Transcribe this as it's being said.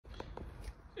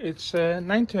It's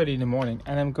 9:30 in the morning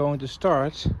and I'm going to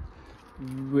start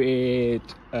with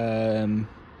the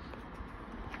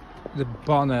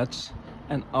bonnet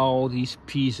and all these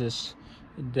pieces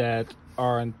that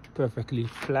aren't perfectly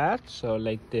flat, so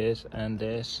like this and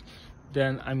this.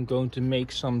 Then I'm going to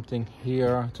make something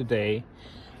here today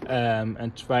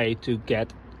and try to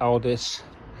get all this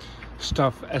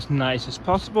stuff as nice as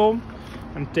possible.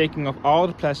 I'm taking off all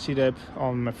the plastic tape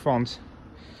on my front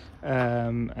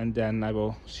and then I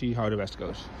will see how the rest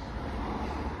goes.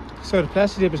 So the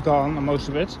plastic tape is gone, most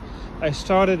of it. I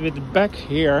started with the back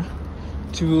here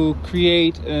to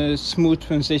create a smooth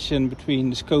transition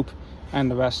between the scope and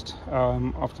the rest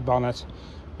of the bonnet,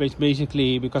 which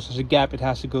basically, because there's a gap, it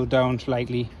has to go down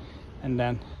slightly and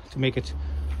then to make it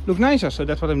look nicer. So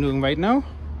that's what I'm doing right now.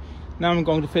 Now I'm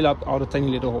going to fill up all the tiny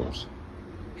little holes.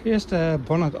 Here's the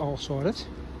bonnet all sorted.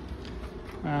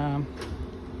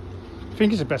 I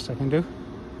think it's the best I can do.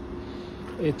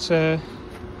 It's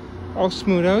all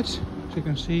smoothed out, as you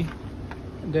can see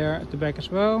there at the back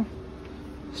as well.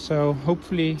 So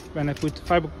hopefully when I put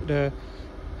the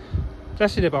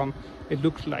plastic tape on, it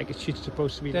looks like it's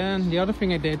supposed to be. Then the other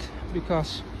thing I did,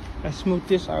 because I smoothed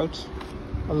this out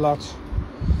a lot,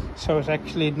 so it's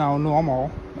actually now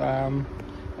normal,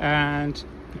 and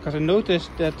because I noticed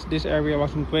that this area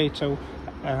wasn't great, so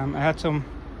I had some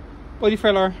body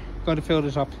filler. Going to fill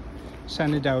this up,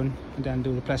 sand it down, and then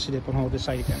do the plastic dip on all this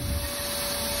side again.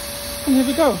 And here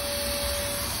we go,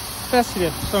 plastic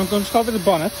dip. So I'm going to start with the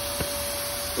bonnet.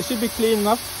 It should be clean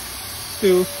enough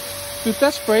to do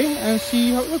test spray and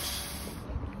see how it looks.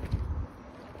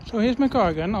 So here's my car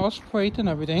again, all sprayed and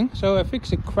everything. So I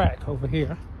fixed a crack over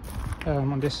here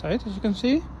on this side, as you can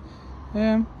see.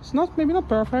 It's maybe not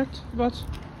perfect, but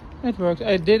it worked.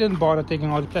 I didn't bother taking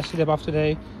all the plastic dip off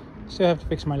today. Still have to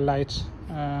fix my lights.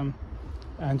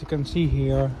 And you can see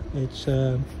here it's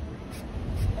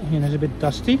it's a bit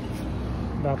dusty,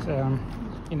 but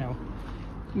you know.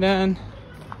 Then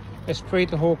I sprayed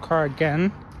the whole car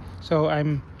again, so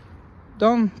I'm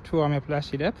done to all my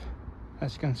plastic dip.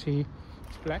 As you can see,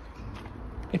 it's black.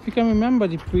 If you can remember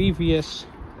the previous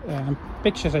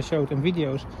pictures I showed and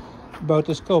videos about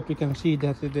the scope, you can see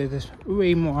that it is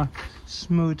way more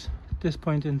smooth at this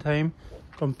point in time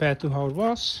compared to how it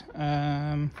was.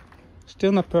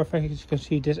 Still not perfect, as you can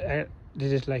see. This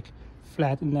is like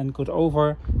flat and then goes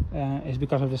over. It's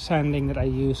because of the sanding that I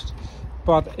used,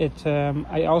 but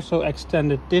I also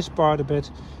extended this part a bit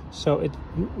so it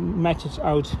matches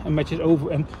out and matches over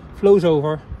and flows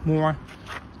over more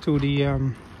to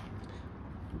the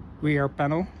rear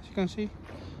panel, as you can see.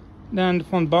 Then the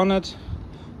front bonnet,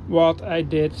 what I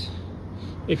did,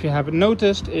 if you haven't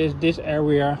noticed, is this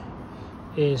area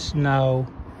is now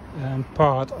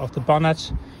part of the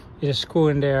bonnet. There's a screw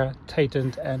in there,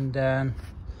 tightened, and then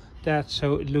that,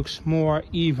 so it looks more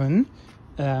even.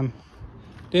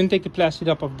 Didn't take the plastic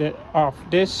up off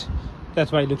this,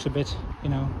 that's why it looks a bit,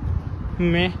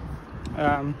 meh.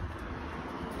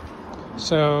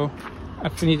 So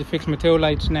I need to fix my tail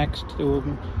lights next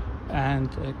and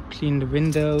clean the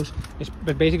windows.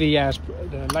 But basically, yeah,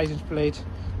 the license plate.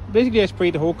 Basically, I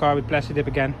sprayed the whole car with plastic dip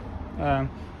again.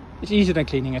 It's easier than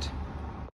cleaning it.